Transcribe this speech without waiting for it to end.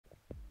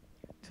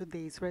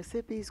Today's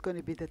recipe is going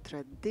to be the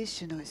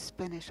traditional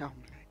Spanish omelette.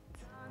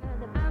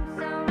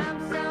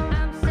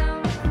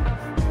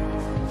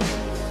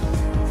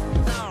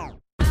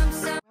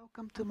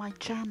 Welcome to my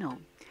channel.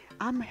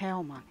 I'm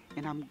Helma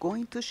and I'm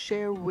going to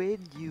share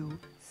with you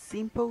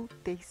simple,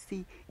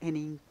 tasty and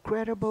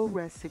incredible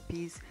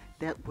recipes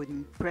that would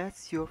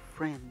impress your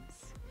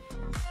friends.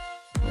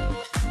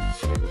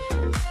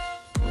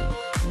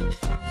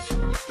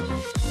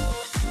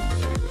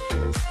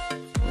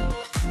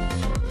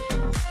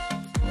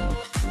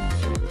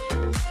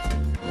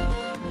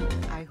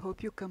 I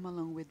hope you come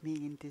along with me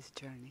in this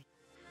journey.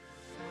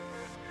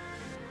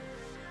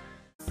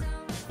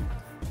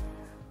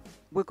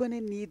 We're going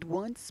to need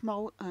 1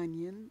 small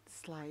onion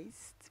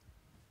sliced,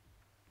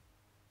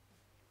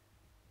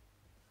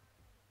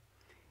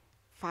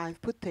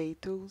 5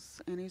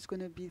 potatoes, and it's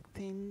going to be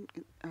thin,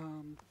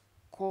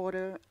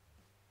 quarter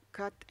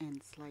cut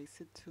and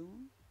slice it too.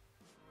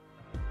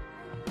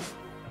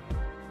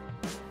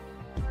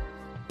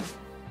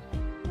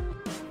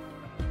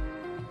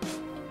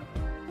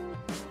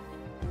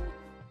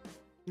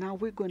 Now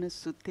we're going to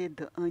saute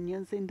the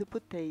onions and the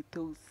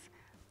potatoes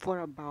for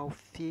about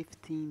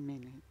 15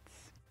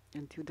 minutes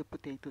until the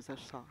potatoes are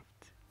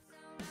soft.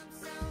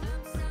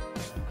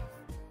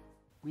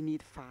 We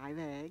need 5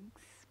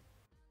 eggs.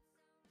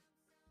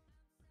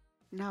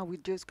 Now we're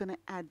just going to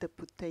add the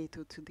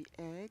potato to the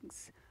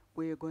eggs.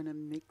 We're going to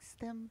mix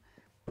them,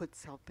 put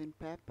salt and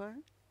pepper,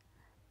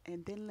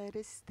 and then let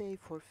it stay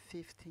for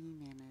 15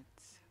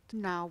 minutes.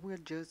 Now we're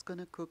just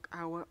going to cook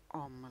our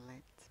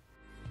omelette.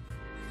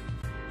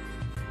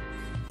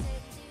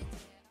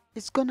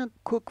 It's gonna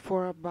cook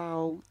for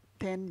about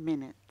 10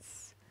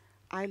 minutes.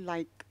 I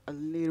like a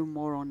little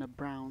more on the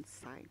brown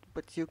side,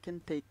 but you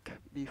can take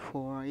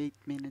before 8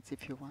 minutes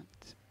if you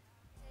want.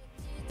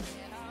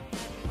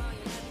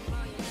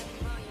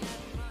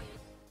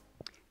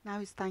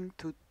 Now it's time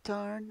to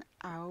turn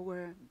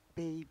our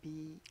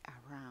baby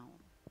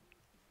around.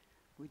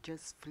 We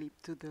just flip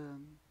to the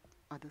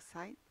other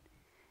side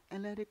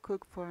and let it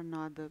cook for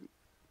another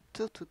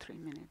 2 to 3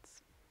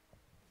 minutes.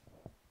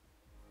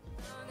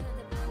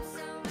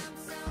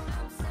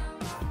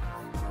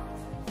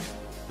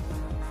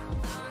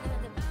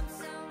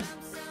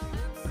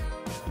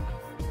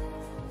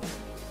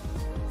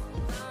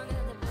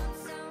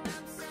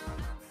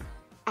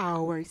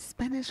 Our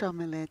Spanish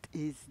omelette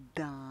is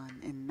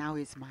done, and now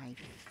is my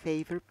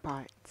favorite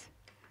part,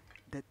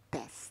 the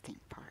tasting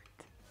part.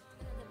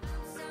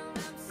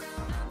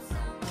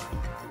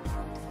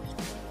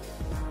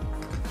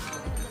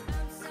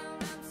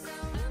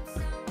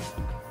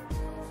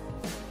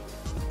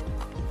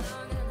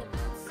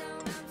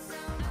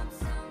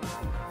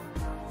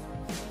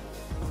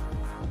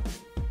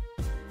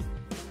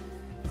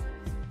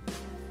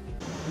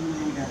 Oh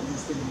my God,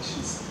 it's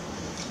delicious.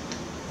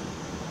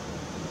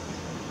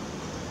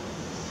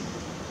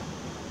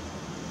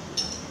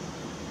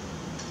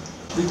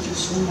 Thank you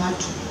so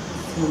much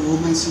for all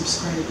my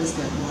subscribers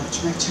that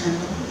watch my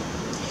channel.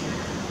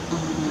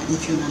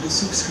 If you're not a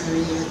subscriber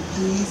yet,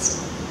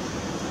 please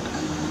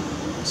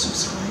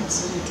subscribe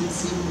so you can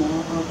see more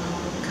of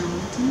our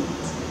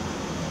content.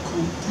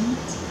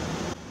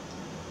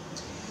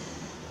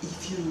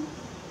 If you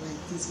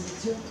like this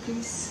video,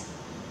 please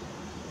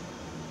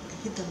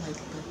hit the like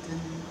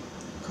button,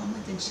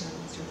 comment and share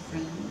with your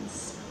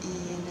friends.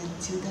 And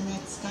until the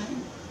next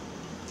time,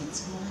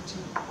 thanks for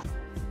watching.